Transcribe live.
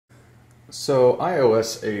So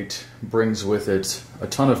iOS 8 brings with it a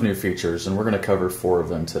ton of new features, and we're going to cover 4 of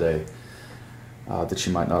them today that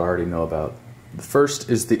you might not already know about. The first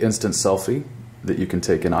is the instant selfie that you can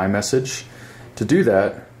take in iMessage. To do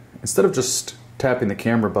that, instead of just tapping the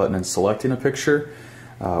camera button and selecting a picture,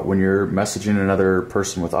 when you're messaging another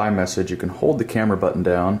person with iMessage, you can hold the camera button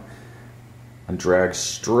down and drag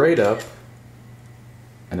straight up,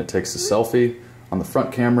 and it takes a selfie on the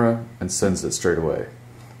front camera and sends it straight away.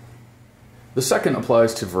 The second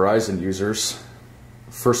applies to Verizon users.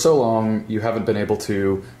 For so long, you haven't been able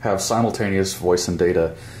to have simultaneous voice and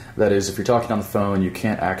data. That is, if you're talking on the phone, you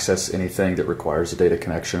can't access anything that requires a data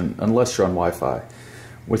connection unless you're on Wi-Fi.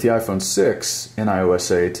 With the iPhone 6 in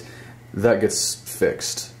iOS 8, that gets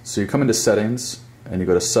fixed. So you come into Settings, and you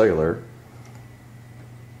go to Cellular,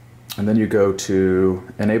 and then you go to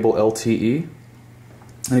Enable LTE,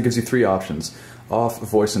 and it gives you 3 options: off,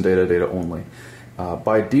 voice and data, data only.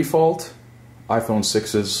 By default, iPhone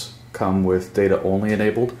 6s come with data only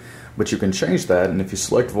enabled, but you can change that, and if you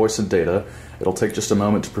select voice and data, it'll take just a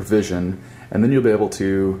moment to provision, and then you'll be able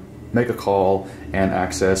to make a call and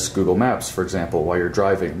access Google Maps, for example, while you're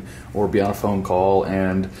driving, or be on a phone call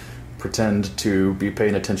and pretend to be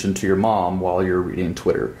paying attention to your mom while you're reading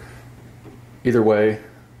Twitter. Either way,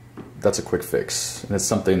 that's a quick fix, and it's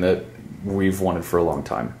something that we've wanted for a long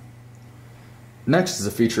time. Next is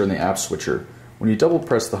a feature in the app switcher. When you double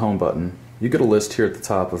press the home button, you get a list here at the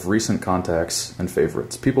top of recent contacts and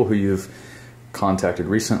favorites, people who you've contacted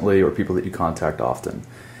recently or people that you contact often.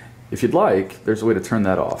 If you'd like, there's a way to turn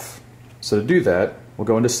that off. So to do that, we'll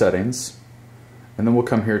go into Settings, and then we'll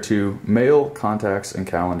come here to Mail, Contacts, and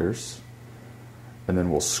Calendars, and then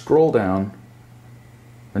we'll scroll down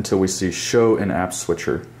until we see Show in App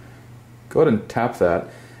Switcher. Go ahead and tap that,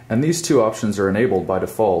 and these 2 options are enabled by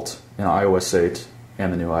default in iOS 8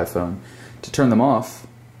 and the new iPhone. To turn them off,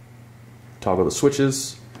 toggle the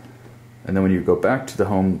switches, and then when you go back to the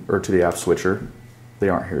home or to the app switcher, they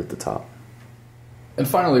aren't here at the top. And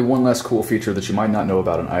finally, one last cool feature that you might not know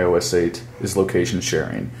about in iOS 8 is location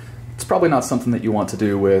sharing. It's probably not something that you want to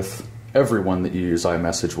do with everyone that you use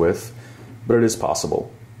iMessage with, but it is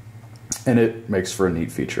possible, and it makes for a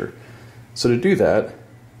neat feature. So to do that,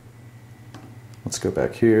 let's go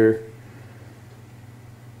back here,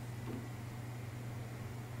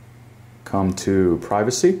 come to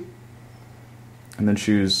Privacy, and then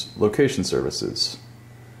choose Location Services.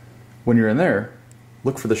 When you're in there,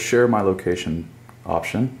 look for the Share My Location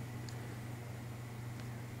option,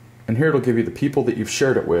 and here it'll give you the people that you've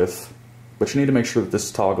shared it with, but you need to make sure that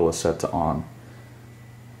this toggle is set to on,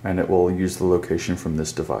 and it will use the location from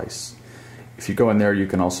this device. If you go in there, you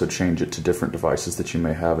can also change it to different devices that you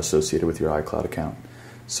may have associated with your iCloud account.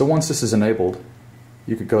 So once this is enabled,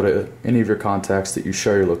 you could go to any of your contacts that you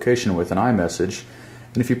share your location with in iMessage,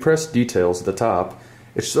 and if you press Details at the top,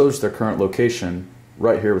 it shows their current location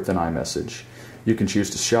right here within iMessage. You can choose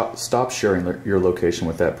to stop sharing your location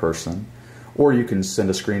with that person, or you can send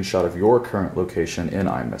a screenshot of your current location in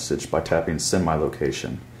iMessage by tapping Send My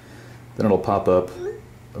Location. Then it'll pop up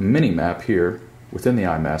a mini map here within the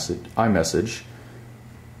iMessage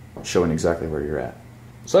showing exactly where you're at.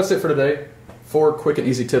 So that's it for today. 4 quick and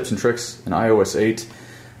easy tips and tricks in iOS 8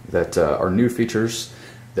 that are new features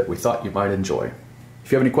that we thought you might enjoy.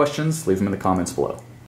 If you have any questions, leave them in the comments below.